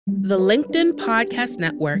The LinkedIn Podcast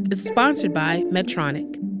Network is sponsored by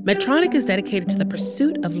Medtronic. Medtronic is dedicated to the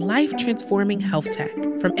pursuit of life-transforming health tech.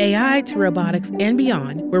 From AI to robotics and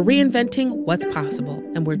beyond, we're reinventing what's possible,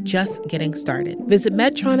 and we're just getting started. Visit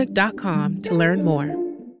Medtronic.com to learn more.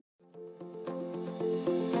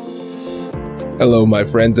 Hello, my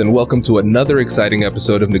friends, and welcome to another exciting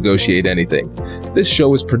episode of Negotiate Anything. This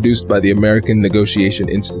show is produced by the American Negotiation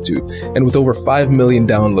Institute, and with over 5 million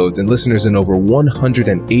downloads and listeners in over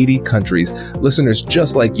 180 countries, listeners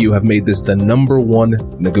just like you have made this the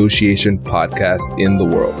 #1 negotiation podcast in the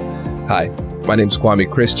world. Hi, my name is Kwame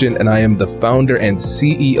Christian, and I am the founder and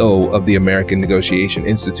CEO of the American Negotiation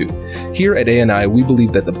Institute. Here at ANI, we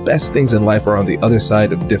believe that the best things in life are on the other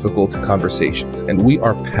side of difficult conversations, and we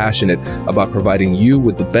are passionate about providing you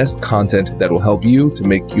with the best content that will help you to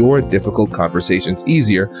make your difficult conversations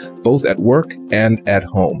easier, both at work and at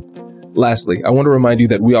home. Lastly, I want to remind you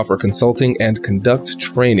that we offer consulting and conduct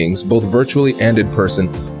trainings, both virtually and in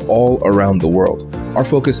person, all around the world. Our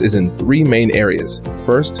focus is in 3 main areas.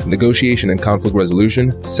 First, negotiation and conflict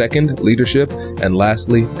resolution. Second, leadership. And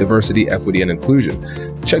lastly, diversity, equity, and inclusion.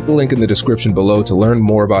 Check the link in the description below to learn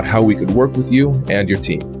more about how we could work with you and your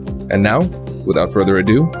team. And now, without further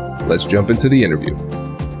ado, let's jump into the interview.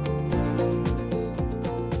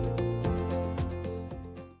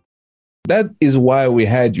 That is why we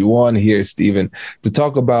had you on here, Stephen, to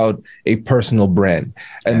talk about a personal brand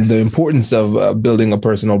and the importance of building a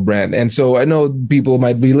personal brand. And so I know people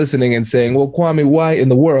might be listening and saying, well, Kwame, why in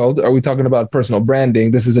the world are we talking about personal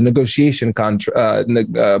branding? This is a negotiation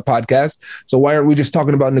podcast. So why aren't we just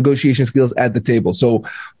talking about negotiation skills at the table? So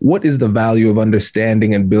what is the value of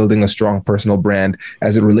understanding and building a strong personal brand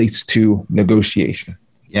as it relates to negotiation?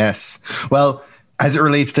 Yes. Well, as it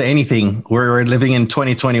relates to anything, we're living in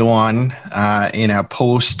 2021 in a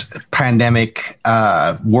post-pandemic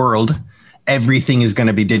world. Everything is going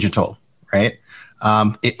to be digital, right?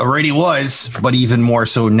 It already was, but even more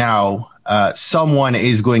so now. Someone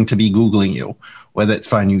is going to be Googling you, whether it's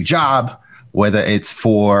for a new job, whether it's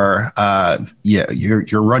for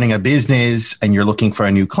you're running a business and you're looking for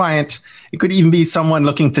a new client. It could even be someone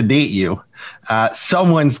looking to date you.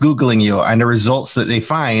 Someone's Googling you, and the results that they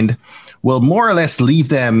find will more or less leave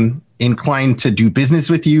them inclined to do business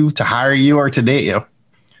with you, to hire you, or to date you.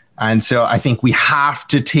 And so I think we have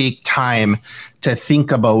to take time to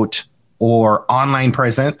think about our online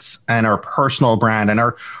presence and our personal brand. And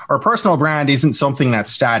our personal brand isn't something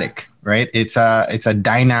that's static, right? It's a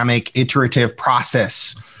dynamic, iterative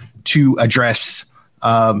process to address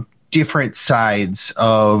different sides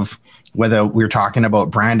of whether we're talking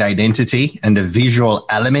about brand identity and the visual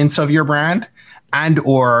elements of your brand, and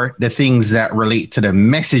or the things that relate to the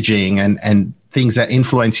messaging and things that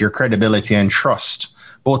influence your credibility and trust,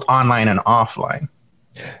 both online and offline.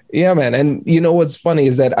 Yeah, man. And you know, what's funny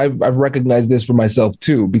is that I've recognized this for myself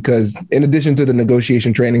too, because in addition to the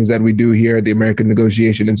negotiation trainings that we do here at the American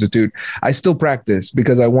Negotiation Institute, I still practice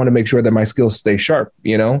because I want to make sure that my skills stay sharp.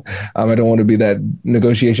 You know, I don't want to be that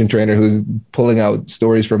negotiation trainer who's pulling out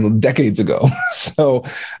stories from decades ago. So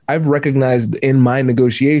I've recognized in my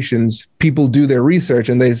negotiations, people do their research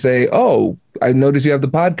and they say, oh, I noticed you have the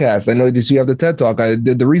podcast. I noticed you have the TED Talk. I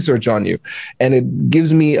did the research on you. And it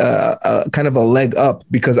gives me a kind of a leg up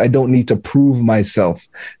because I don't need to prove myself.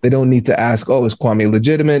 They don't need to ask, oh, is Kwame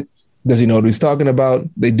legitimate? Does he know what he's talking about?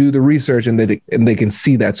 They do the research and they can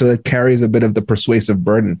see that. So it carries a bit of the persuasive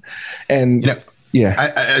burden. And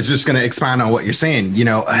I was just going to expand on what you're saying. You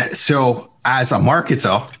know, so as a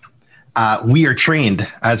marketer, we are trained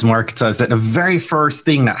as marketers that the very first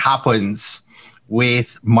thing that happens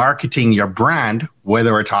with marketing your brand,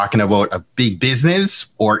 whether we're talking about a big business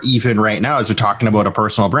or even right now, as we're talking about a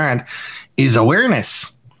personal brand, is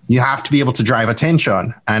awareness. You have to be able to drive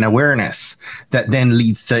attention and awareness that then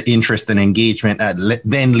leads to interest and engagement, that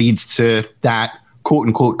then leads to that quote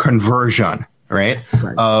unquote conversion, right?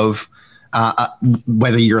 Of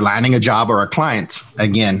whether you're landing a job or a client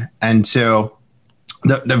again. And so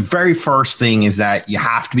the very first thing is that you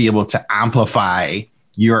have to be able to amplify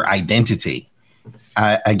your identity.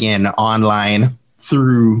 Again, online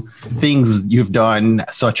through things you've done,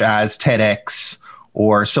 such as TEDx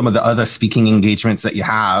or some of the other speaking engagements that you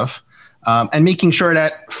have, and making sure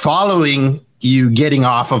that following you getting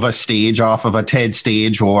off of a stage, off of a TED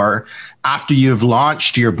stage, or after you've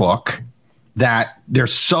launched your book, that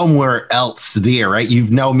there's somewhere else there, right?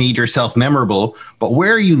 You've now made yourself memorable, but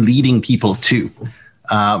where are you leading people to?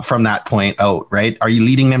 From that point out, right? Are you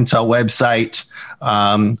leading them to a website?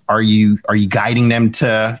 Are you guiding them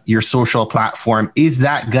to your social platform? Is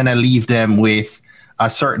that going to leave them with a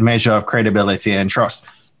certain measure of credibility and trust?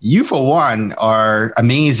 You, for one, are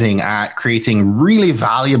amazing at creating really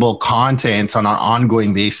valuable content on an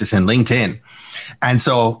ongoing basis in LinkedIn. And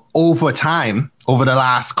so over time, over the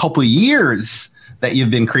last couple of years that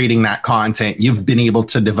you've been creating that content, you've been able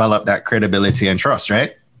to develop that credibility and trust,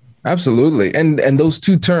 right? Absolutely. And those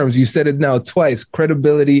two terms, you said it now twice,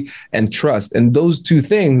 credibility and trust. And those two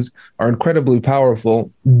things are incredibly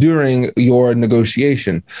powerful during your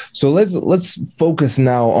negotiation. So let's focus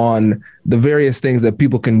now on the various things that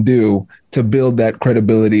people can do to build that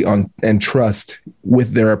credibility and trust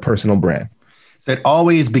with their personal brand. So it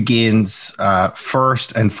always begins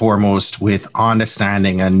first and foremost with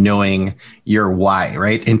understanding and knowing your why,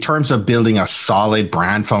 right? In terms of building a solid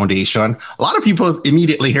brand foundation, a lot of people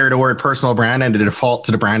immediately hear the word personal brand and they default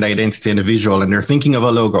to the brand identity and the visual, and they're thinking of a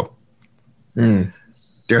logo.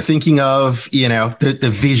 They're thinking of, the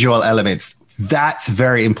visual elements. That's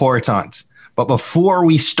very important. But before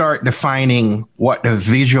we start defining what the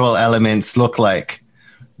visual elements look like,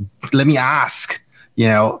 let me ask,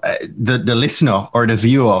 the listener or the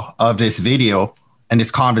viewer of this video and this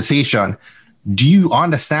conversation, do you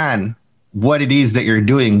understand what it is that you're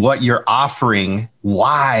doing, what you're offering,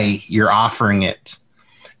 why you're offering it?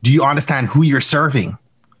 Do you understand who you're serving?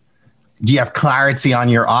 Do you have clarity on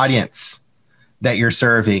your audience that you're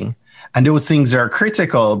serving? And those things are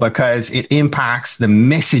critical because it impacts the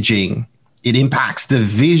messaging, it impacts the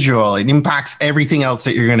visual, it impacts everything else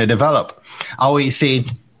that you're going to develop. I always say,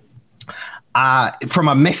 from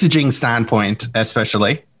a messaging standpoint,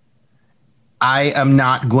 especially, I'm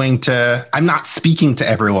not speaking to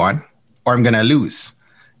everyone or I'm going to lose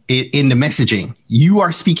in the messaging. You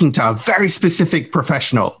are speaking to a very specific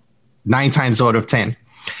professional 9 times out of 10.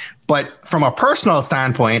 But from a personal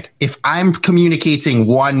standpoint, if I'm communicating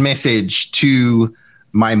one message to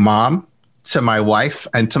my mom, to my wife,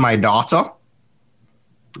 and to my daughter,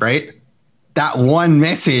 right? That one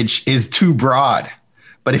message is too broad.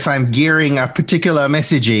 But if I'm gearing a particular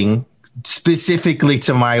messaging specifically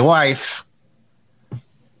to my wife,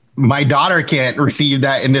 my daughter can't receive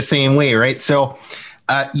that in the same way, right? So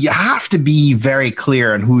you have to be very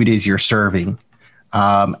clear on who it is you're serving.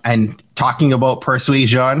 And talking about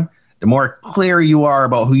persuasion, the more clear you are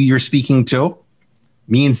about who you're speaking to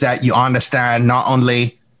means that you understand not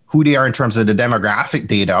only who they are in terms of the demographic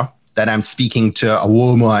data, that I'm speaking to a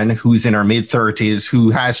woman who's in her mid-30s, who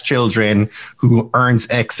has children, who earns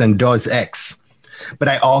X and does X. But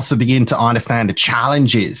I also begin to understand the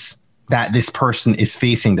challenges that this person is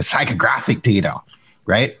facing, the psychographic data,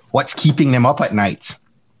 right? What's keeping them up at night?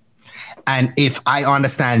 And if I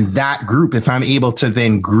understand that group, if I'm able to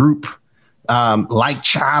then group like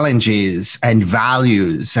challenges and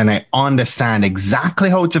values, and I understand exactly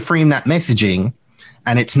how to frame that messaging,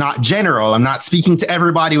 and it's not general, I'm not speaking to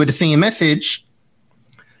everybody with the same message.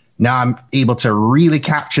 Now I'm able to really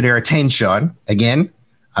capture their attention. Again,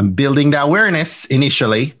 I'm building the awareness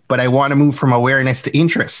initially, but I want to move from awareness to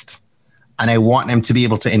interest. And I want them to be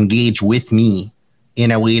able to engage with me in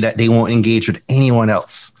a way that they won't engage with anyone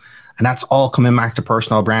else. And that's all coming back to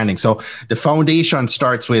personal branding. So the foundation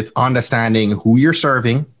starts with understanding who you're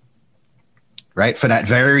serving, right? For that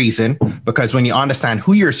very reason, because when you understand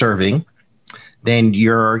who you're serving, then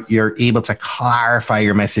you're able to clarify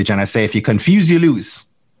your message. And I say, if you confuse, you lose,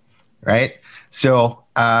 right? So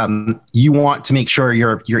you want to make sure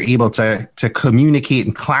you're able to communicate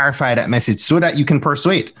and clarify that message so that you can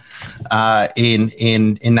persuade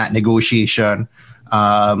in that negotiation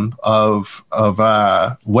of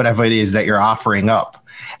whatever it is that you're offering up.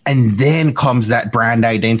 And then comes that brand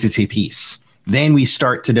identity piece. Then we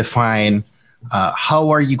start to define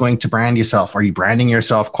how are you going to brand yourself? Are you branding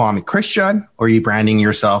yourself Kwame Christian? Or are you branding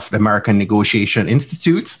yourself the American Negotiation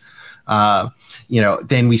Institute?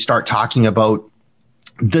 Then we start talking about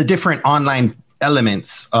the different online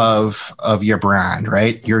elements of your brand,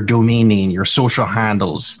 right? Your domain name, your social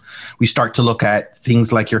handles. We start to look at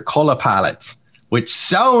things like your color palette, which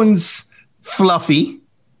sounds fluffy,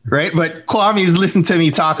 right? But Kwame's listened to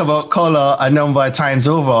me talk about color a number of times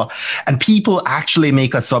over, and people actually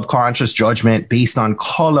make a subconscious judgment based on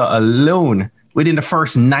color alone within the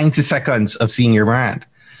first 90 seconds of seeing your brand.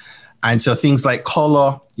 And so things like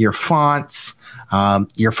color, your fonts,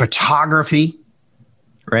 your photography,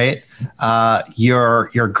 right? Your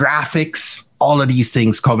graphics, all of these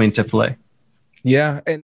things come into play. Yeah.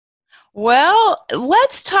 And well,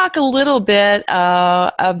 let's talk a little bit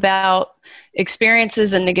about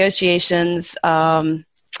experiences and negotiations and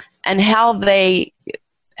how they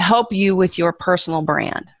help you with your personal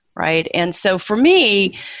brand, right? And so for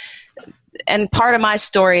me, and part of my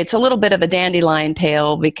story, it's a little bit of a dandelion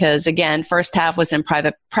tale because, again, first half was in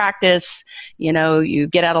private practice. You know, you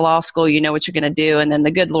get out of law school, you know what you're going to do, and then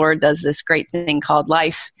the good Lord does this great thing called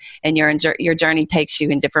life, and your journey takes you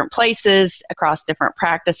in different places, across different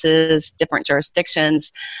practices, different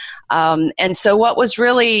jurisdictions. And so what was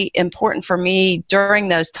really important for me during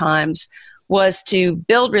those times was to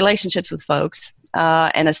build relationships with folks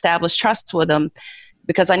and establish trust with them,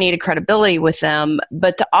 because I needed credibility with them,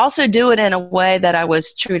 but to also do it in a way that I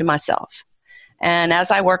was true to myself. And as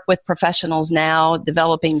I work with professionals now,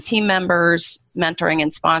 developing team members, mentoring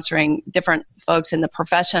and sponsoring different folks in the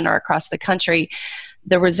profession or across the country,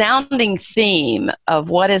 the resounding theme of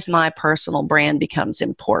what is my personal brand becomes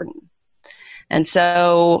important. And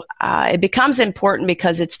so it becomes important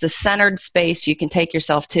because it's the centered space you can take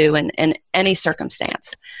yourself to in any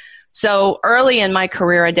circumstance. So early in my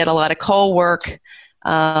career, I did a lot of coal work,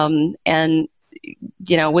 and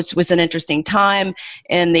which was an interesting time.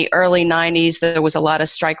 In the early 90s, there was a lot of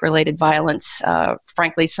strike-related violence.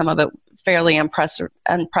 Frankly, some of it fairly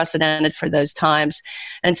unprecedented for those times.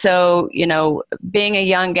 And so, being a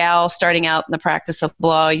young gal starting out in the practice of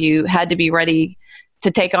law, you had to be ready to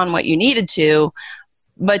take on what you needed to,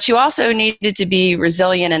 but you also needed to be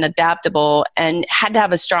resilient and adaptable and had to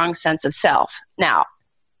have a strong sense of self. Now,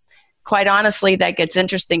 quite honestly, that gets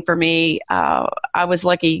interesting for me. I was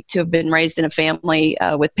lucky to have been raised in a family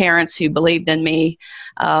with parents who believed in me,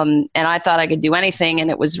 and I thought I could do anything. And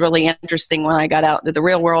it was really interesting when I got out into the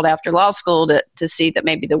real world after law school to see that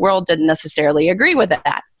maybe the world didn't necessarily agree with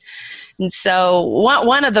that. And so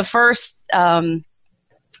one of the first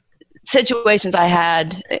situations I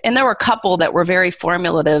had, and there were a couple that were very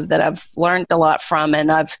formulative that I've learned a lot from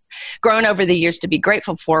and I've grown over the years to be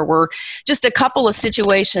grateful for, were just a couple of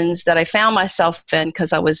situations that I found myself in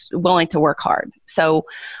because I was willing to work hard. So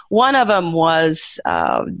one of them was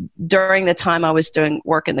during the time I was doing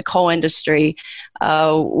work in the coal industry,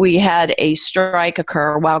 we had a strike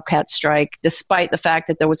occur, a wildcat strike, despite the fact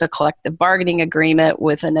that there was a collective bargaining agreement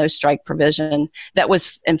with a no strike provision that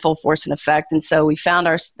was in full force and effect. And so we found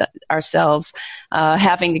ourselves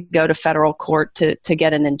having to go to federal court to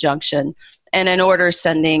get an injunction, and in order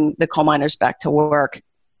sending the coal miners back to work.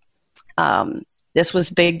 This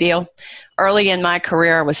was a big deal. Early in my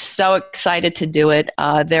career, I was so excited to do it.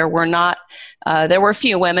 There were a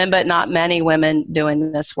few women, but not many women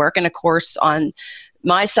doing this work. And of course, on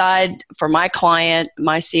my side, for my client,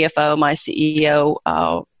 my CFO, my CEO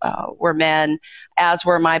were men, as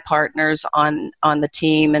were my partners on the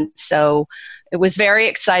team. And so it was very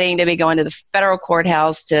exciting to be going to the federal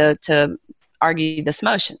courthouse to argue this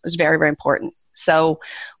motion. It was very, very important. So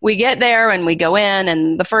we get there and we go in,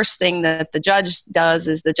 and the first thing that the judge does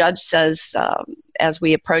is the judge says, as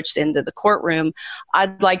we approach into the courtroom,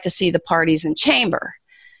 I'd like to see the parties in chamber.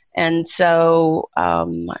 And so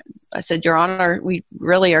I said, Your Honor, we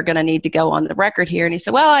really are going to need to go on the record here. And he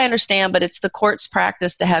said, well, I understand, but it's the court's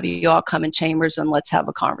practice to have you all come in chambers and let's have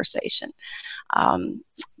a conversation.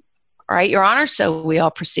 All right, Your Honor. So we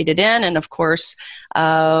all proceeded in, and of course,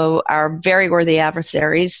 our very worthy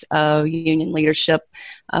adversaries, union leadership,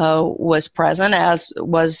 was present, as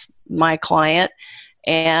was my client.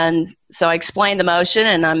 And so I explained the motion,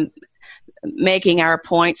 and I'm making our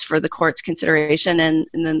points for the court's consideration. And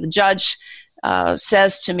then the judge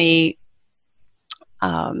says to me,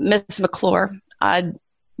 Ms. McClure, I've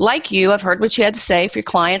heard what you had to say for your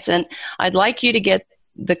clients, and I'd like you to get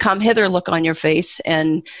the come hither look on your face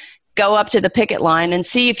and go up to the picket line and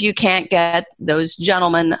see if you can't get those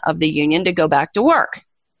gentlemen of the union to go back to work.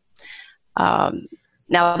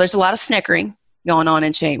 Now, there's a lot of snickering going on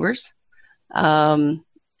in chambers. And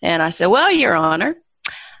I said, well, Your Honor,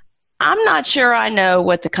 I'm not sure I know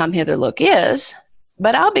what the come hither look is,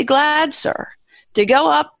 but I'll be glad, sir, to go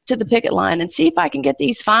up to the picket line and see if I can get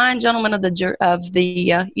these fine gentlemen of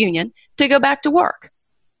the union to go back to work.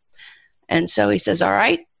 And so he says, all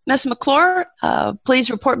right, Ms. McClure, please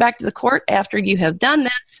report back to the court after you have done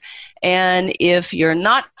this. And if you're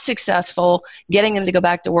not successful getting them to go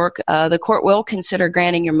back to work, the court will consider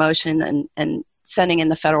granting your motion and sending in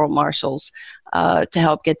the federal marshals to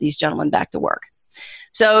help get these gentlemen back to work.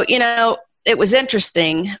 So, it was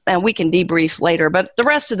interesting, and we can debrief later, but the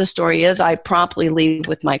rest of the story is I promptly leave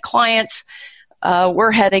with my clients.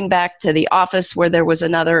 We're heading back to the office where there was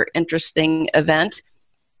another interesting event,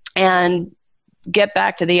 and get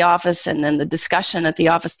back to the office, and then the discussion at the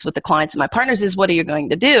office with the clients and my partners is, what are you going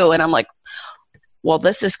to do? And I'm like, well,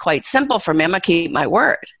 this is quite simple for me. I'm going to keep my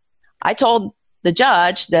word. I told the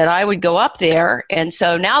judge that I would go up there, and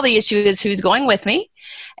so now the issue is who's going with me,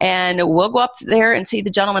 and we'll go up there and see the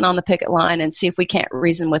gentleman on the picket line and see if we can't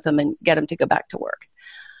reason with them and get them to go back to work.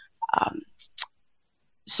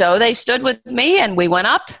 so they stood with me, and we went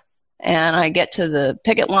up, and I get to the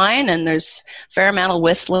picket line, and there's a fair amount of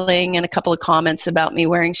whistling and a couple of comments about me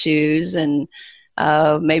wearing shoes, and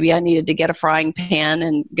maybe I needed to get a frying pan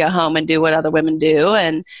and go home and do what other women do.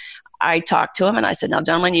 And I talked to him, and I said, now,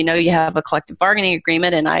 gentlemen, you have a collective bargaining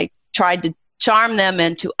agreement, and I tried to charm them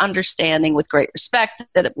into understanding with great respect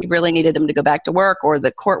that we really needed them to go back to work or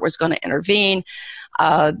the court was going to intervene.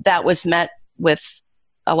 That was met with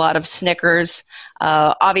a lot of snickers.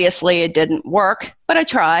 Obviously, it didn't work, but I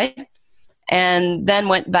tried, and then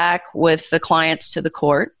went back with the clients to the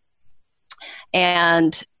court.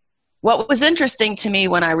 And what was interesting to me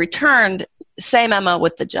when I returned, same memo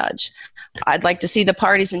with the judge. I'd like to see the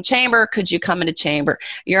parties in chamber. Could you come into chamber?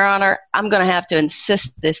 Your Honor, I'm going to have to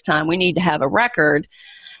insist this time. We need to have a record.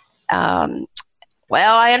 Well,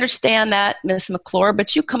 I understand that, Ms. McClure,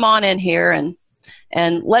 but you come on in here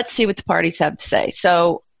and let's see what the parties have to say.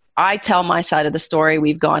 So I tell my side of the story.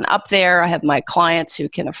 We've gone up there. I have my clients who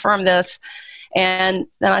can affirm this. And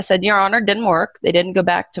then I said, Your Honor, it didn't work. They didn't go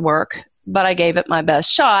back to work, but I gave it my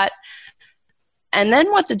best shot. And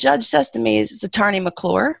then what the judge says to me is, Attorney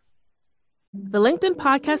McClure. The LinkedIn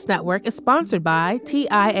Podcast Network is sponsored by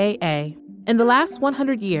TIAA. In the last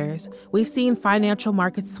 100 years, we've seen financial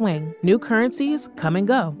markets swing, new currencies come and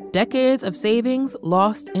go, decades of savings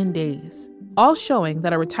lost in days, all showing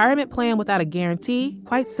that a retirement plan without a guarantee,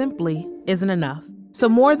 quite simply, isn't enough. So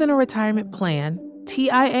more than a retirement plan,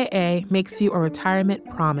 TIAA makes you a retirement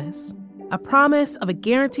promise. A promise of a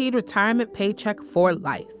guaranteed retirement paycheck for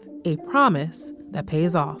life. A promise that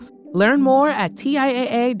pays off. Learn more at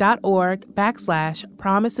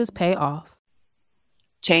TIAA.org/promisespayoff.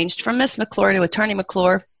 Changed from Miss McClure to Attorney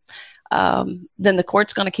McClure. Then the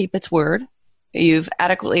court's going to keep its word. You've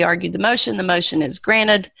adequately argued the motion. The motion is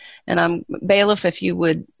granted. And bailiff, if you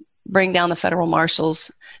would bring down the federal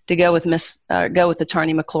marshals to go with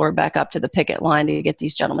Attorney McClure back up to the picket line to get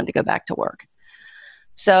these gentlemen to go back to work.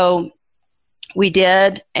 So we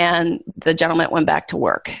did, and the gentleman went back to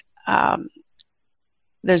work.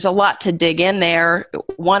 There's a lot to dig in there.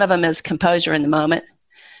 One of them is composure in the moment.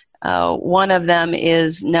 One of them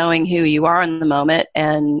is knowing who you are in the moment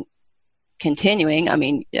and continuing.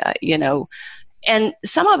 And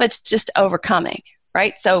some of it's just overcoming,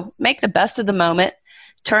 right? So make the best of the moment,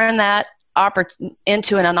 turn that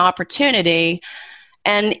into an opportunity.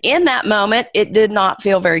 And in that moment, it did not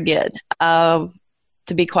feel very good, to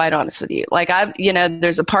be quite honest with you. Like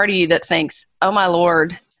there's a part of you that thinks, oh my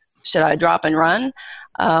Lord, should I drop and run?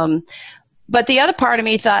 But the other part of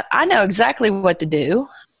me thought, I know exactly what to do,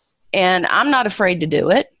 and I'm not afraid to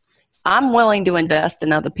do it. I'm willing to invest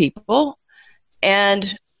in other people.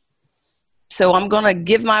 And so I'm going to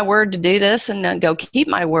give my word to do this and then go keep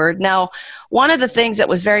my word. Now, one of the things that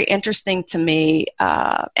was very interesting to me,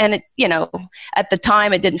 and it, at the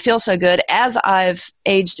time it didn't feel so good, as I've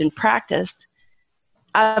aged and practiced,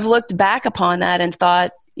 I've looked back upon that and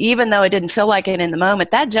thought, even though it didn't feel like it in the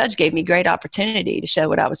moment, that judge gave me great opportunity to show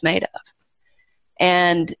what I was made of.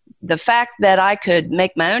 And the fact that I could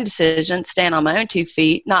make my own decision, stand on my own 2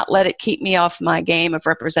 feet, not let it keep me off my game of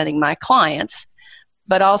representing my clients,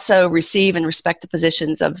 but also receive and respect the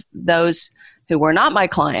positions of those who were not my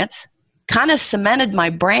clients, kind of cemented my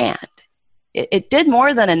brand. It did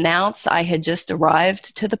more than announce I had just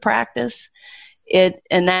arrived to the practice. It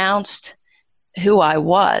announced who I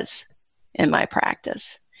was in my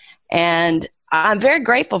practice. And I'm very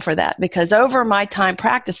grateful for that, because over my time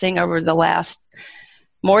practicing, over the last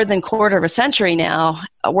more than quarter of a century now,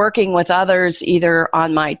 working with others either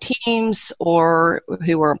on my teams or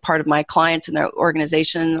who were part of my clients in their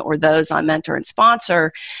organization or those I mentor and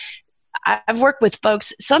sponsor, I've worked with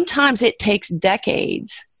folks. Sometimes it takes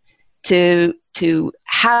decades to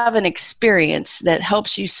have an experience that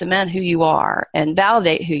helps you cement who you are and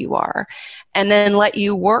validate who you are, and then let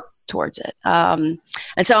you work towards it. And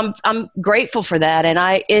so I'm grateful for that.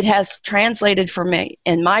 And it has translated for me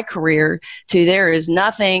in my career to, there is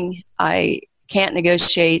nothing I can't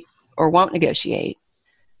negotiate or won't negotiate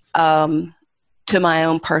to my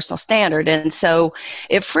own personal standard. And so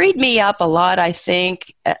it freed me up a lot, I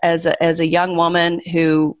think, as a young woman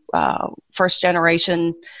who, first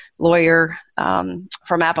generation lawyer from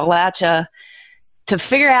Appalachia, to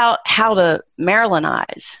figure out how to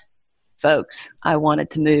Marylandize folks I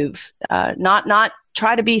wanted to move, not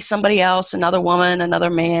try to be somebody else, another woman,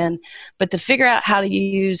 another man, but to figure out how to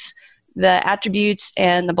use the attributes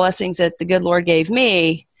and the blessings that the good Lord gave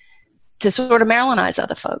me to sort of Marylandize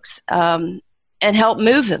other folks, and help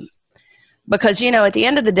move them. Because, at the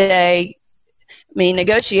end of the day,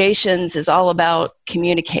 negotiations is all about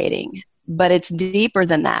communicating, but it's deeper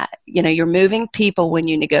than that. You're moving people when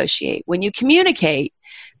you negotiate. When you communicate,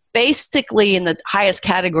 basically in the highest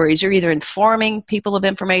categories, you're either informing people of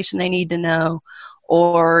information they need to know,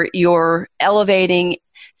 or you're elevating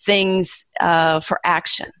things for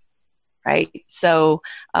action, right? So,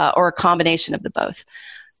 or a combination of the both.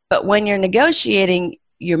 But when you're negotiating,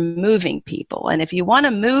 you're moving people. And if you want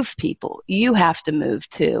to move people, you have to move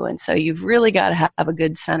too. And so you've really got to have a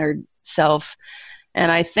good centered self.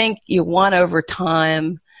 And I think you want over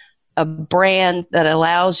time a brand that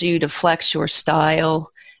allows you to flex your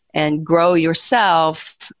style and grow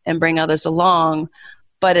yourself and bring others along,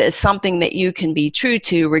 but it's something that you can be true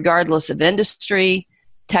to regardless of industry,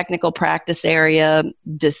 technical practice area,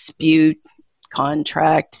 dispute,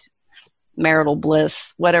 contract, marital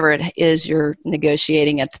bliss, whatever it is you're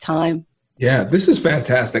negotiating at the time. Yeah, this is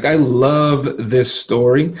fantastic. I love this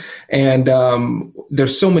story. And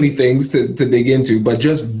there's so many things to dig into, but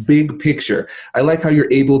just big picture. I like how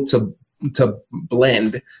you're able to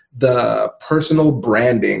blend the personal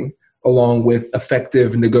branding along with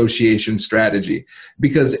effective negotiation strategy.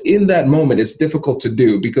 Because in that moment, it's difficult to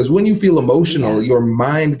do, because when you feel emotional, your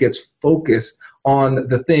mind gets focused on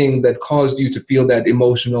the thing that caused you to feel that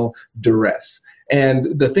emotional duress.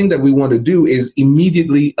 And the thing that we want to do is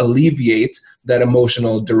immediately alleviate that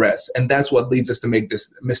emotional duress. And that's what leads us to make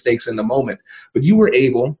mistakes in the moment. But you were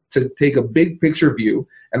able to take a big picture view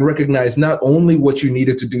and recognize not only what you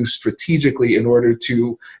needed to do strategically in order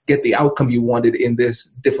to get the outcome you wanted in this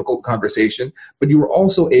difficult conversation, but you were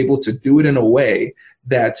also able to do it in a way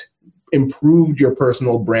that improved your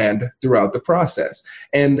personal brand throughout the process.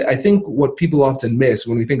 And I think what people often miss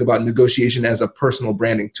when we think about negotiation as a personal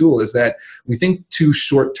branding tool is that we think too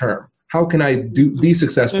short term. How can I be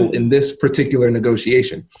successful in this particular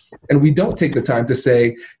negotiation? And we don't take the time to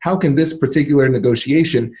say, how can this particular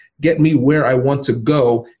negotiation get me where I want to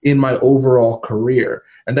go in my overall career?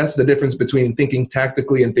 And that's the difference between thinking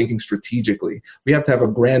tactically and thinking strategically. We have to have a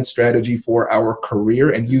grand strategy for our career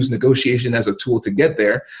and use negotiation as a tool to get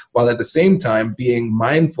there, while at the same time being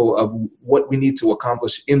mindful of what we need to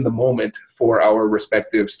accomplish in the moment for our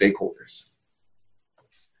respective stakeholders.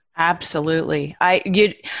 Absolutely.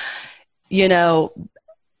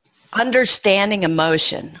 Understanding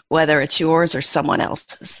emotion, whether it's yours or someone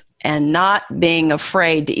else's, and not being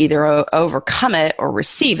afraid to either overcome it or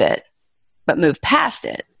receive it, but move past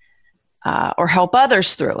it, or help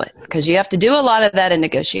others through it, because you have to do a lot of that in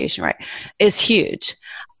negotiation, right, is huge.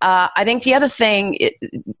 I think the other thing,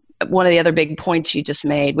 one of the other big points you just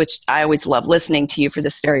made, which I always love listening to you for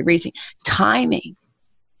this very reason, timing,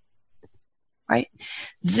 right?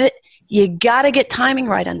 You got to get timing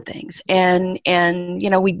right on things. And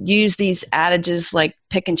we use these adages like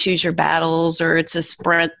pick and choose your battles, or it's a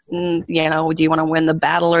sprint, and, do you want to win the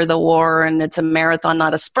battle or the war? And it's a marathon,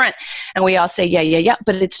 not a sprint. And we all say, yeah,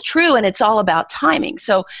 but it's true. And it's all about timing.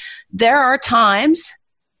 So there are times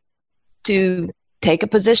to take a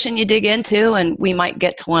position you dig into, and we might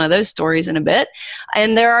get to one of those stories in a bit.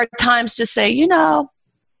 And there are times to say,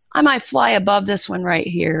 I might fly above this one right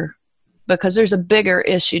here, because there's a bigger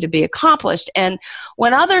issue to be accomplished. And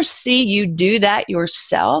when others see you do that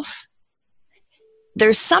yourself,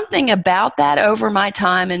 there's something about that over my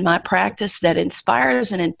time in my practice that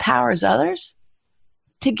inspires and empowers others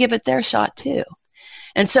to give it their shot too.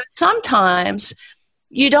 And so sometimes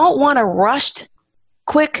you don't want a rushed,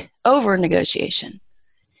 quick over negotiation.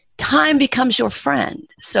 Time becomes your friend.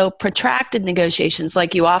 So protracted negotiations,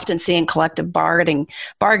 like you often see in collective bargaining,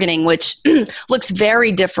 which looks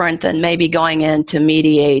very different than maybe going in to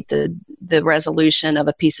mediate the resolution of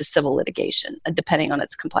a piece of civil litigation, depending on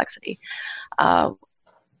its complexity. I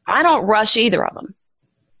don't rush either of them.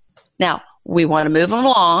 Now, we want to move them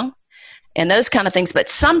along and those kind of things, but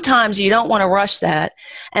sometimes you don't want to rush that.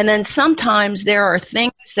 And then sometimes there are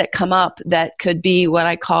things that come up that could be what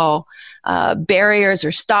I call barriers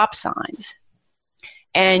or stop signs.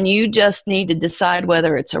 And you just need to decide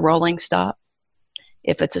whether it's a rolling stop,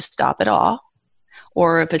 if it's a stop at all,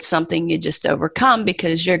 or if it's something you just overcome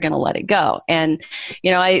because you're going to let it go. And,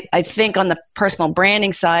 I think on the personal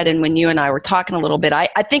branding side, and when you and I were talking a little bit, I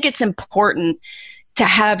think it's important to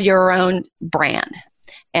have your own brand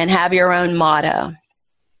and have your own motto.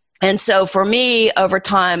 And so for me over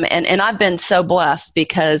time, and I've been so blessed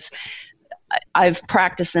because I've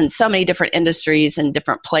practiced in so many different industries and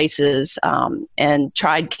different places, and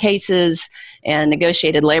tried cases and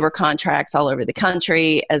negotiated labor contracts all over the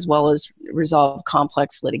country, as well as resolved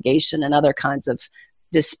complex litigation and other kinds of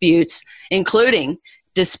disputes, including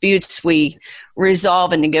disputes we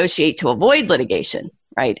resolve and negotiate to avoid litigation,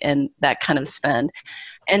 right? And that kind of spend.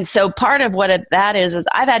 And so part of what that is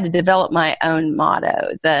I've had to develop my own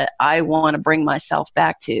motto that I want to bring myself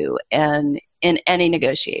back to and in any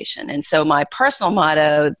negotiation. And so my personal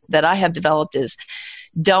motto that I have developed is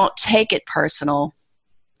don't take it personal,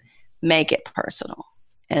 make it personal.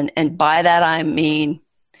 And by that I mean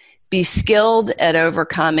be skilled at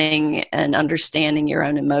overcoming and understanding your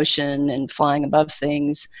own emotion and flying above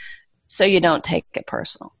things so you don't take it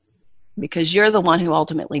personal. Because you're the one who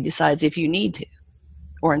ultimately decides if you need to,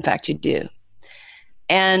 or in fact you do.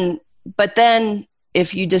 But then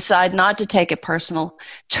if you decide not to take it personal,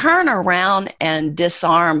 turn around and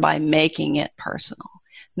disarm by making it personal.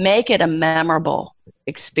 Make it a memorable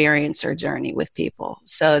experience or journey with people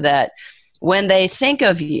so that when they think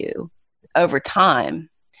of you over time,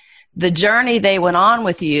 the journey they went on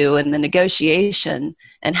with you and the negotiation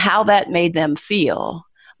and how that made them feel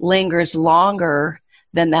lingers longer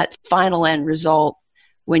than that final end result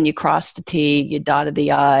when you crossed the T, you dotted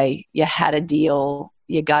the I, you had a deal,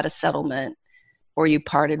 you got a settlement, or you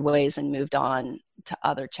parted ways and moved on to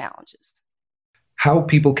other challenges. How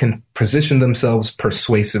people can position themselves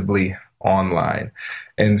persuasively online.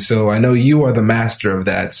 And so I know you are the master of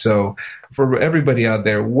that. So for everybody out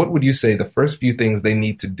there, what would you say the first few things they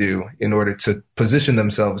need to do in order to position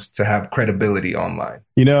themselves to have credibility online?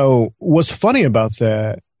 You know, what's funny about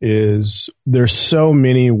that is there's so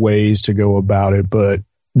many ways to go about it, but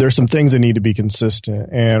there's some things that need to be consistent.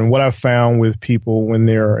 And what I've found with people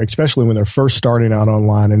especially when they're first starting out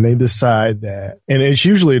online and they decide that, and it's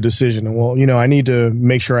usually a decision, well, you know, I need to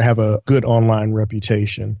make sure I have a good online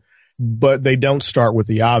reputation. But they don't start with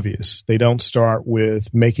the obvious. They don't start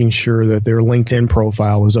with making sure that their LinkedIn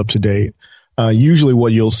profile is up to date. Usually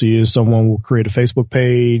what you'll see is someone will create a Facebook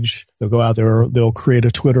page. They'll go out there, they'll create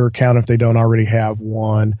a Twitter account if they don't already have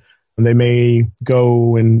one. And they may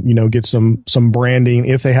go and, you know, get some branding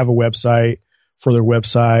if they have a website for their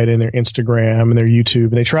website and their Instagram and their YouTube.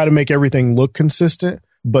 And they try to make everything look consistent,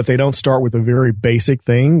 but they don't start with a very basic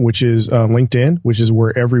thing, which is LinkedIn, which is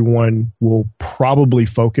where everyone will probably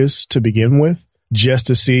focus to begin with, just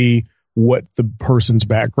to see what the person's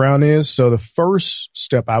background is. So the first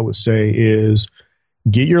step I would say is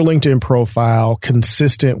get your LinkedIn profile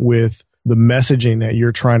consistent with the messaging that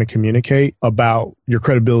you're trying to communicate about your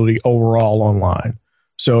credibility overall online.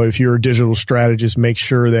 So if you're a digital strategist, make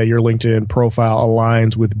sure that your LinkedIn profile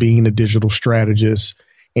aligns with being a digital strategist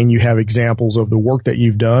and you have examples of the work that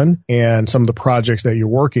you've done and some of the projects that you're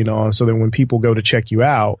working on, so that when people go to check you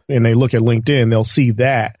out and they look at LinkedIn, they'll see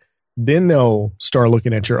that. Then they'll start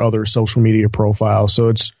looking at your other social media profiles. So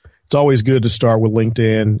it's always good to start with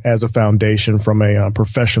LinkedIn as a foundation from a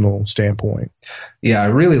professional standpoint. Yeah, I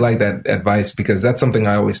really like that advice because that's something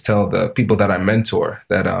I always tell the people that I mentor,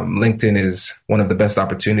 that LinkedIn is one of the best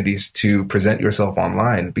opportunities to present yourself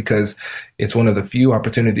online because it's one of the few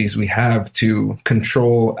opportunities we have to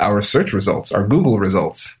control our search results, our Google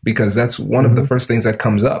results, because that's one of the first things that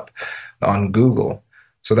comes up on Google.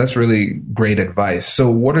 So that's really great advice. So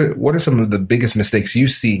what are some of the biggest mistakes you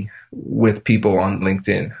see with people on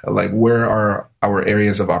LinkedIn? Like, where are our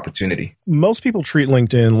areas of opportunity? Most people treat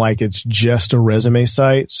LinkedIn like it's just a resume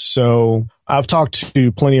site. So I've talked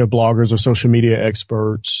to plenty of bloggers or social media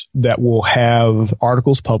experts that will have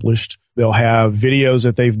articles published. They'll have videos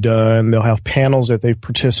that they've done. They'll have panels that they've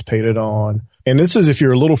participated on. And this is if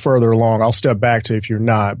you're a little further along. I'll step back to if you're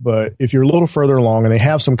not. But if you're a little further along and they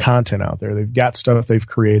have some content out there, they've got stuff they've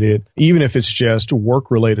created, even if it's just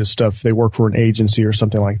work-related stuff, they work for an agency or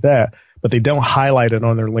something like that, but they don't highlight it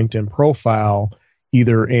on their LinkedIn profile,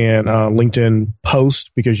 either in LinkedIn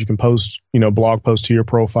post, because you can post, blog posts to your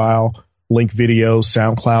profile, link videos,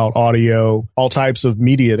 SoundCloud, audio, all types of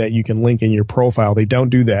media that you can link in your profile. They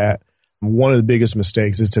don't do that. One of the biggest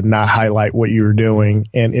mistakes is to not highlight what you're doing.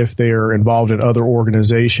 And if they're involved in other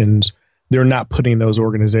organizations, they're not putting those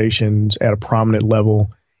organizations at a prominent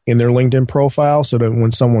level in their LinkedIn profile, so that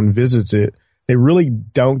when someone visits it, they really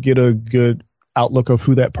don't get a good outlook of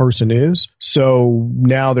who that person is. So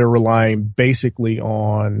now they're relying basically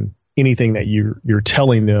on anything that you're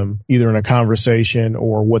telling them, either in a conversation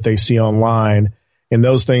or what they see online. And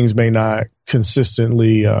those things may not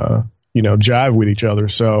consistently jive with each other.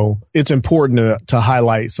 So it's important to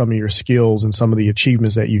highlight some of your skills and some of the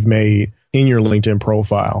achievements that you've made in your LinkedIn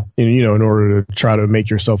profile, in order to try to make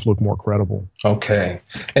yourself look more credible. Okay.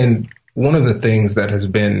 And one of the things that has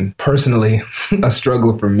been personally a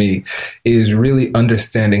struggle for me is really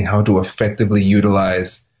understanding how to effectively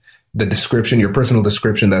utilize the description, your personal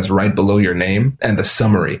description that's right below your name, and the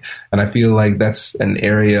summary. And I feel like that's an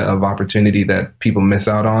area of opportunity that people miss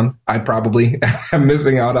out on. I probably am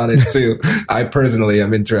missing out on it too. I personally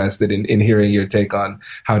am interested in hearing your take on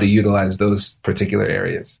how to utilize those particular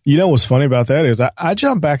areas. You know, what's funny about that is I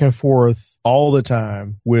jump back and forth all the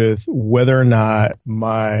time with whether or not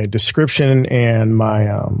my description and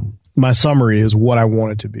my summary is what I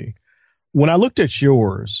want it to be. When I looked at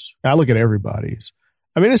yours, I look at everybody's.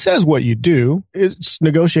 I mean, it says what you do. It's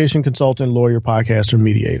negotiation consultant, lawyer, podcaster,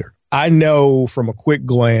 mediator. I know from a quick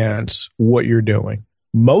glance what you're doing.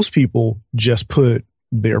 Most people just put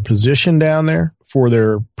their position down there for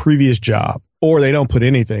their previous job, or they don't put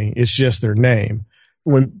anything. It's just their name.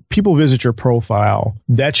 When people visit your profile,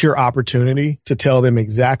 that's your opportunity to tell them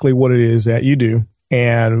exactly what it is that you do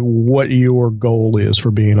and what your goal is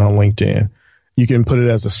for being on LinkedIn. You can put it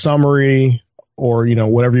as a summary, or, you know,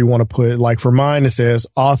 whatever you want to put. Like for mine, it says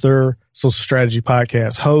author, social strategy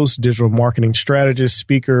podcast host, digital marketing strategist,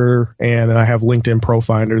 speaker, and I have LinkedIn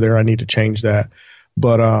Profinder there. I need to change that.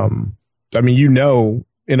 But, I mean, you know,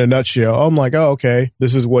 in a nutshell, I'm like, oh, okay,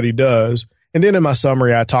 this is what he does. And then in my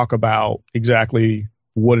summary, I talk about exactly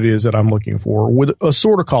what it is that I'm looking for with a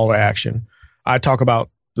sort of call to action. I talk about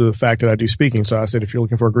the fact that I do speaking. So I said, if you're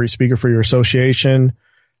looking for a great speaker for your association,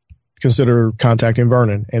 consider contacting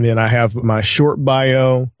Vernon. And then I have my short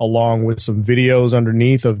bio along with some videos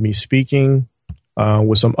underneath of me speaking,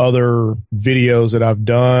 with some other videos that I've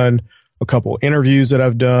done, a couple interviews that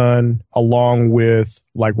I've done, along with,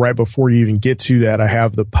 like, right before you even get to that, I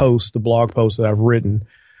have the blog post that I've written.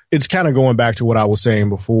 It's kind of going back to what I was saying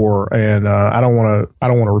before, and I don't want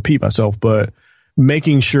to repeat myself, but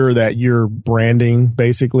making sure that your branding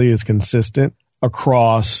basically is consistent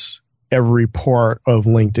across every part of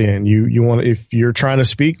LinkedIn. You want, if you're trying to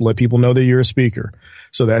speak, let people know that you're a speaker.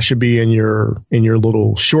 So that should be in your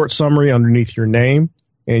little short summary underneath your name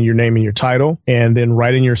and your title. And then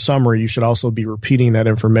right in your summary, you should also be repeating that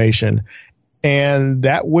information. And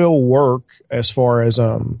that will work as far as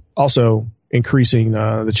also increasing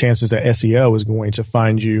the chances that SEO is going to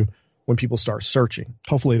find you when people start searching.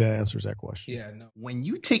 Hopefully that answers that question. Yeah. No. When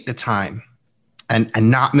you take the time,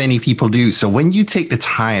 and not many people do. So when you take the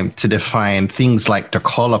time to define things like the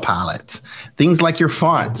color palette, things like your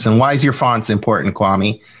fonts, and why is your fonts important,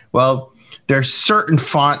 Kwame? Well, there's certain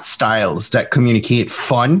font styles that communicate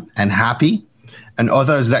fun and happy, and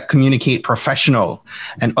others that communicate professional,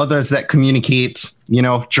 and others that communicate, you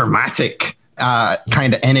know, dramatic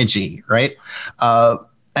kind of energy, right?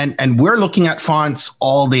 And we're looking at fonts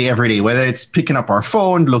all day, every day, whether it's picking up our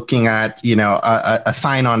phone, looking at, you know, a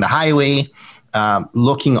sign on the highway,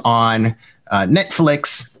 looking on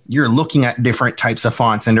Netflix. You're looking at different types of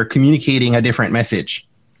fonts, and they're communicating a different message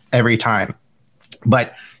every time.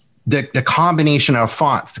 But the combination of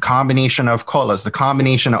fonts, the combination of colors, the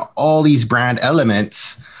combination of all these brand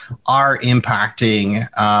elements are impacting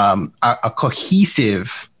a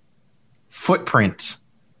cohesive footprint.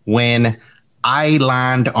 When I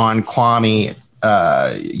land on Kwame,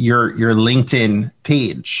 your LinkedIn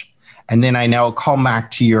page, and then I now come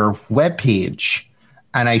back to your web page,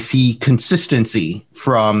 and I see consistency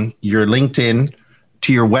from your LinkedIn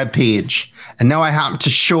to your web page. And now I happen to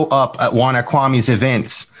show up at one of Kwame's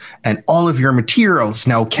events, and all of your materials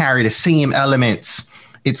now carry the same elements.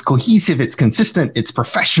 It's cohesive, it's consistent, it's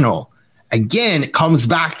professional. Again, it comes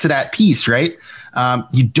back to that piece, right?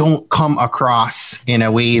 You don't come across in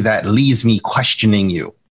a way that leaves me questioning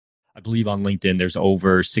you. I believe on LinkedIn, there's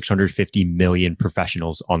over 650 million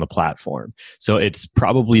professionals on the platform. So it's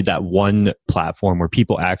probably that one platform where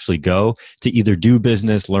people actually go to either do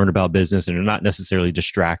business, learn about business, and are not necessarily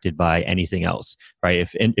distracted by anything else, right?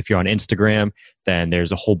 If you're on Instagram, then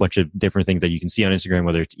there's a whole bunch of different things that you can see on Instagram,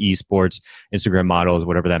 whether it's esports, Instagram models,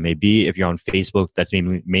 whatever that may be. If you're on Facebook, that's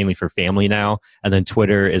mainly for family now. And then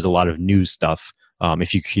Twitter is a lot of news stuff.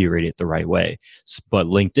 If you curate it the right way. But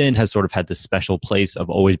LinkedIn has sort of had this special place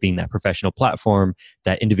of always being that professional platform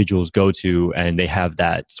that individuals go to, and they have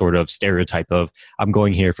that sort of stereotype of, I'm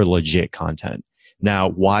going here for legit content. Now,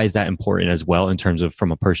 why is that important as well in terms of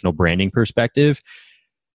from a personal branding perspective?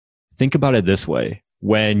 Think about it this way.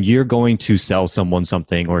 When you're going to sell someone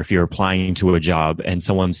something, or if you're applying to a job and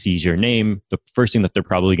someone sees your name, the first thing that they're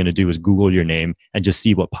probably going to do is Google your name and just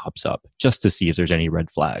see what pops up, just to see if there's any red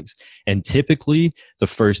flags. And typically, the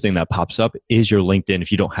first thing that pops up is your LinkedIn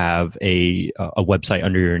if you don't have a website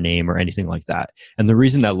under your name or anything like that. And the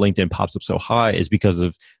reason that LinkedIn pops up so high is because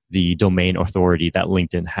of the domain authority that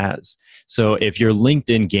LinkedIn has. So if your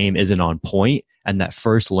LinkedIn game isn't on point, and that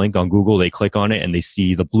first link on Google, they click on it and they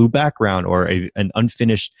see the blue background or an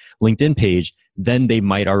unfinished LinkedIn page, then they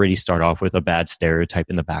might already start off with a bad stereotype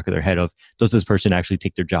in the back of their head of, does this person actually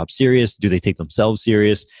take their job serious? Do they take themselves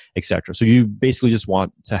serious, etc.? So you basically just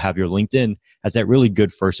want to have your LinkedIn as that really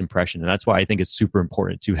good first impression. And that's why I think it's super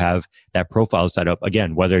important to have that profile set up,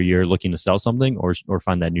 again, whether you're looking to sell something or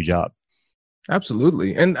find that new job.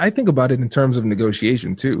 Absolutely. And I think about it in terms of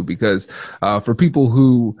negotiation too, because for people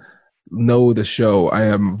who know the show, I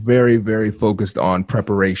am very, very focused on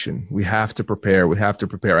preparation. We have to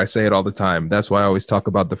prepare. I say it all the time. That's why I always talk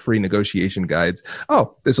about the free negotiation guides.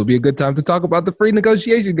 Oh, this will be a good time to talk about the free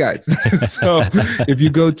negotiation guides. So if you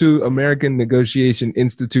go to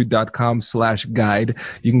AmericanNegotiationInstitute.com/guide,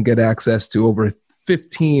 you can get access to over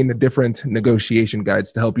 15 different negotiation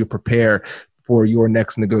guides to help you prepare for your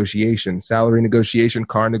next negotiation, salary negotiation,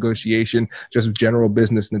 car negotiation, just general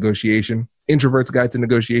business negotiation, introvert's guide to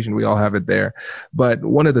negotiation. We all have it there. But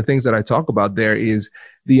one of the things that I talk about there is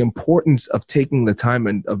the importance of taking the time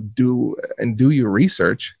and do your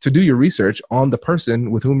research on the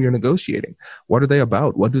person with whom you're negotiating. What are they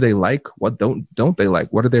about? What do they like? What don't they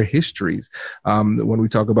like? What are their histories? When we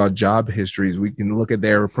talk about job histories, we can look at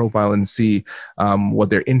their profile and see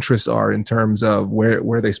what their interests are in terms of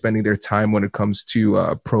where they're spending their time when it comes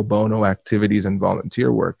to pro bono activities and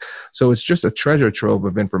volunteer work. So it's just a treasure trove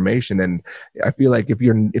of information. And I feel like if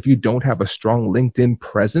you don't have a strong LinkedIn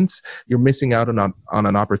presence, you're missing out on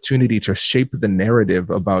an opportunity to shape the narrative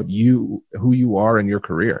about you, who you are in your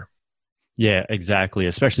career. Yeah, exactly.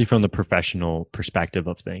 Especially from the professional perspective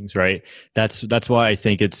of things, right? That's why I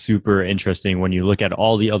think it's super interesting when you look at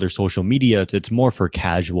all the other social media. It's more for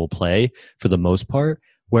casual play for the most part.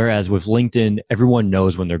 Whereas with LinkedIn, everyone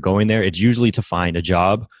knows when they're going there, it's usually to find a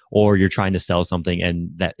job or you're trying to sell something, and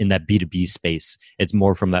that in that B2B space, it's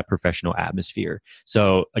more from that professional atmosphere.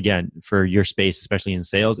 So again, for your space, especially in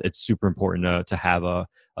sales, it's super important to have a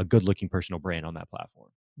good looking personal brand on that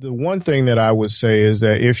platform. The one thing that I would say is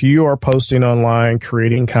that if you are posting online,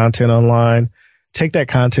 creating content online, take that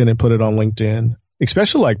content and put it on LinkedIn,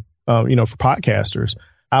 especially for podcasters.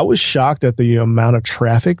 I was shocked at the amount of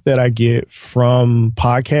traffic that I get from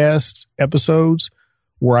podcast episodes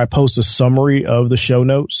where I post a summary of the show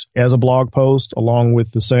notes as a blog post along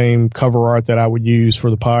with the same cover art that I would use for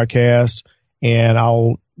the podcast. And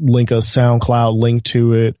I'll link a SoundCloud link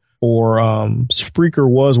to it, or Spreaker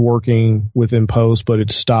was working within post, but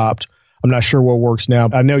it stopped. I'm not sure what works now.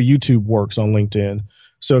 I know YouTube works on LinkedIn.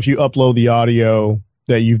 So if you upload the audio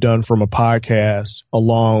that you've done from a podcast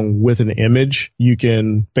along with an image, you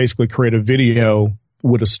can basically create a video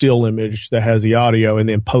with a still image that has the audio and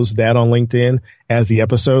then post that on LinkedIn as the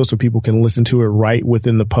episode so people can listen to it right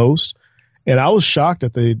within the post. And I was shocked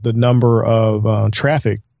at the number of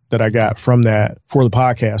traffic that I got from that for the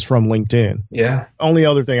podcast from LinkedIn. Yeah. Only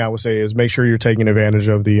other thing I would say is make sure you're taking advantage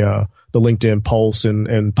of the LinkedIn Pulse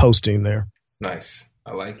and posting there. Nice.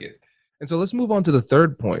 I like it. And so let's move on to the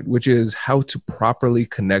third point, which is how to properly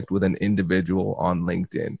connect with an individual on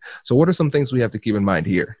LinkedIn. So what are some things we have to keep in mind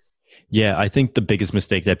here? Yeah, I think the biggest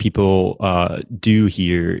mistake that people do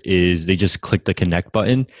here is they just click the connect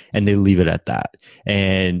button and they leave it at that.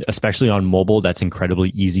 And especially on mobile, that's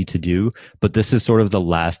incredibly easy to do. But this is sort of the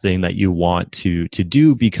last thing that you want to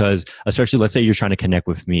do, because especially let's say you're trying to connect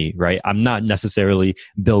with me, right? I'm not necessarily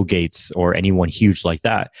Bill Gates or anyone huge like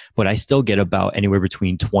that, but I still get about anywhere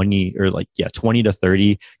between 20 to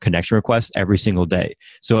 30 connection requests every single day.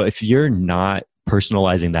 So if you're not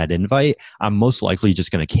personalizing that invite, I'm most likely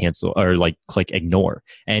just going to cancel or click ignore.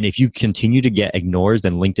 And if you continue to get ignores,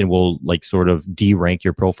 then LinkedIn will sort of de-rank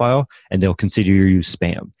your profile and they'll consider you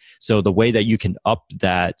spam. So the way that you can up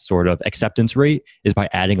that sort of acceptance rate is by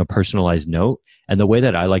adding a personalized note. And the way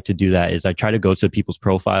that I like to do that is I try to go to people's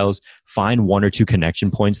profiles, find one or two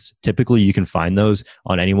connection points. Typically, you can find those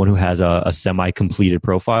on anyone who has a semi-completed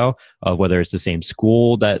profile, of whether it's the same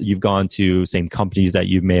school that you've gone to, same companies that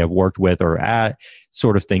you may have worked with or at,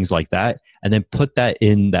 sort of things like that. And then put that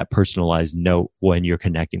in that personalized note when you're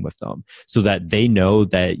connecting with them so that they know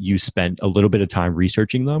that you spent a little bit of time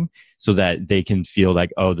researching them so that they can feel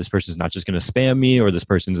like, oh, this person's not just going to spam me or this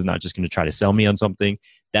person's not just going to try to sell me on something.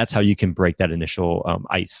 That's how you can break that initial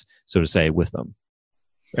ice, so to say, with them.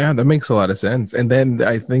 Yeah, that makes a lot of sense. And then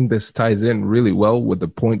I think this ties in really well with the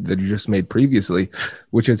point that you just made previously,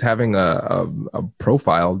 which is having a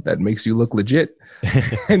profile that makes you look legit.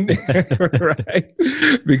 Right?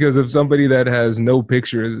 Because if somebody that has no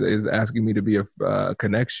pictures is asking me to be a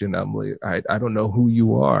connection, I'm like, I don't know who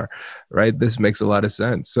you are, right? This makes a lot of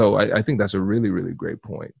sense. So I think that's a really, really great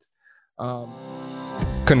point.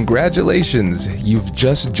 Congratulations, you've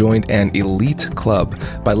just joined an elite club.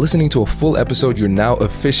 By listening to a full episode, you're now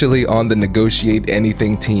officially on the Negotiate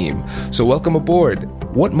Anything team. So welcome aboard.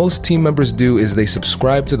 What most team members do is they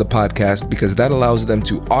subscribe to the podcast because that allows them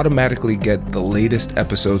to automatically get the latest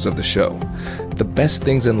episodes of the show. The best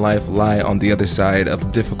things in life lie on the other side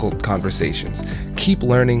of difficult conversations. Keep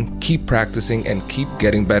learning, keep practicing, and keep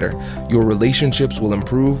getting better. Your relationships will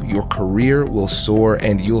improve, your career will soar,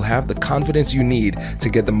 and you'll have the confidence you need to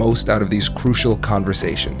get the most out of these crucial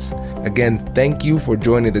conversations. Again, thank you for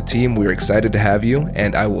joining the team. We're excited to have you,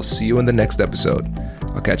 and I will see you in the next episode.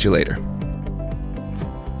 I'll catch you later.